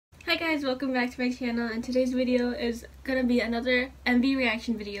guys, welcome back to my channel, and today's video is gonna be another MV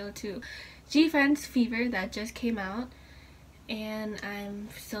reaction video to GFRIEND's Fever that just came out, and I'm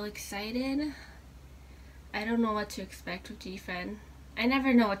so excited. I don't know what to expect with GFRIEND. I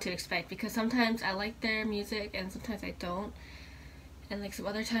never know what to expect because sometimes I like their music and sometimes I don't, and like some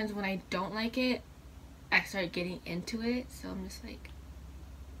other times when I don't like it, I start getting into it, so I'm just like,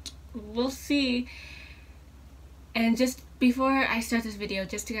 we'll see. And just before I start this video,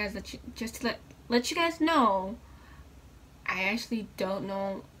 just to let you guys know, I actually don't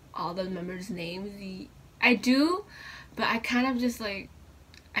know all the members' names. I do, but I kind of just like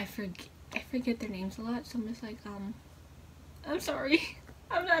I forget their names a lot, so I'm just like I'm sorry.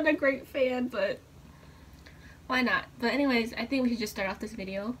 I'm not a great fan, but why not? But anyways, I think we should just start off this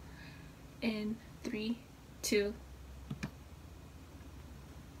video in 3, 2.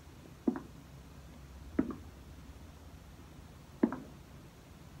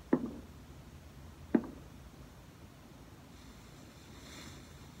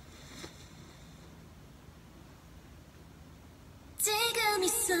 지금 이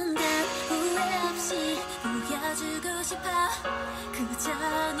순간 후회 없이 보여주고 싶어 그저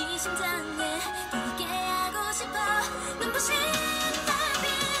네 심장에 뛰게 하고 싶어 눈부신 달빛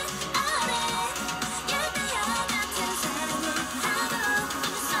아래 열대야 같은 사랑을 하고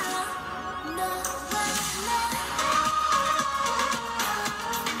있어 너와 나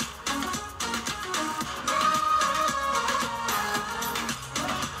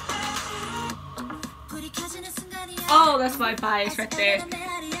불이 켜지는 순간이야. Oh, that's my bias right there.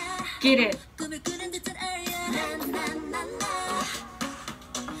 Get it.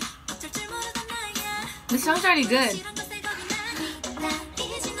 The song's already good.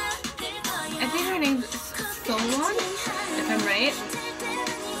 I think her name's Someone, if I'm right.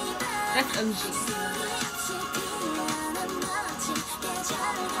 That's OG.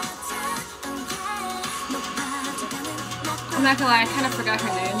 I'm not gonna lie, I kind of forgot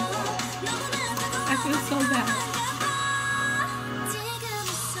her name. I feel so bad.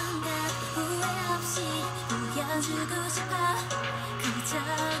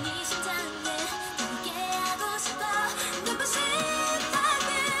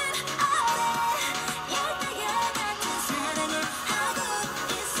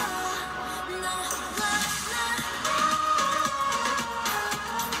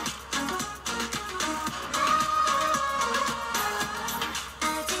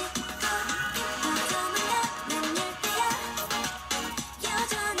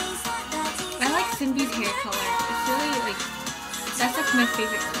 SinB's hair color. It's really like, that's like my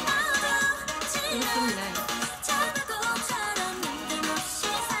favorite color. It looks really nice.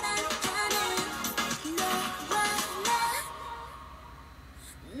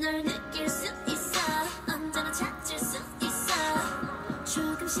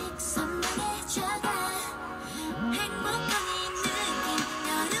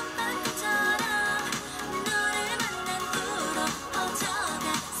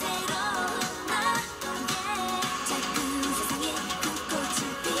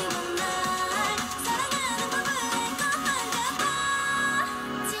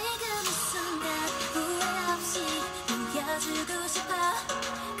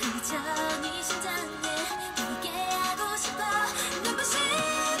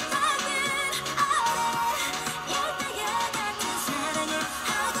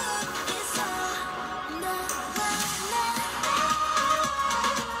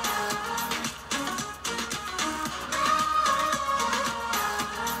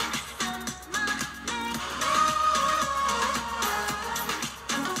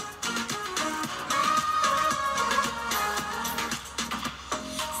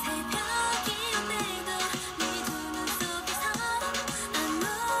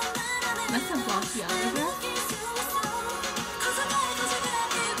 That's a glossy autograph.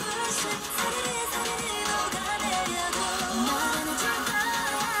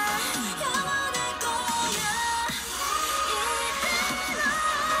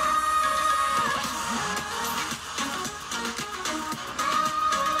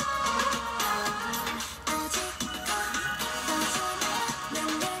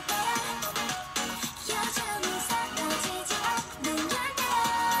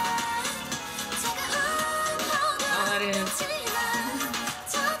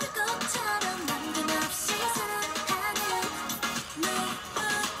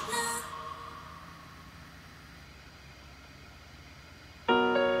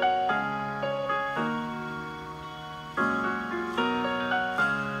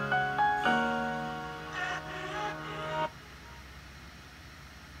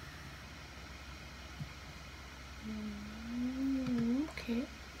 Okay.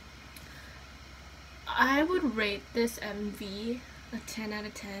 I would rate this MV a 10 out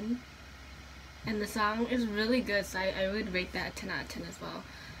of 10. And the song is really good, so I would rate that a 10 out of 10 as well.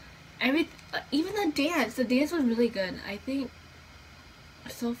 Even the dance was really good. I think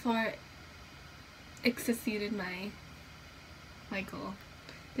so far it succeeded my goal.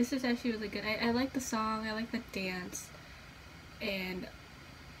 This is actually really good. I like the song, I like the dance, and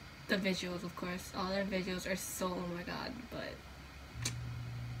the visuals, of course. All their visuals are so, oh my god, but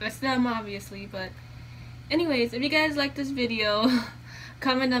that's them obviously. But anyways, if you guys like this video,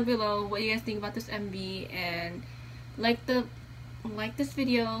 comment down below what you guys think about this MV, and like this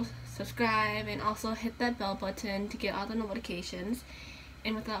video, subscribe, and also hit that bell button to get all the notifications.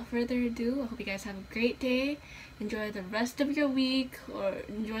 And without further ado, I hope you guys have a great day. Enjoy the rest of your week, or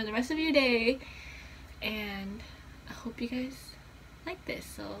enjoy the rest of your day, and I hope you guys like this.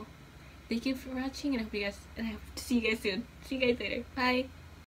 So thank you for watching, and I hope to see you guys soon. See you guys later. Bye.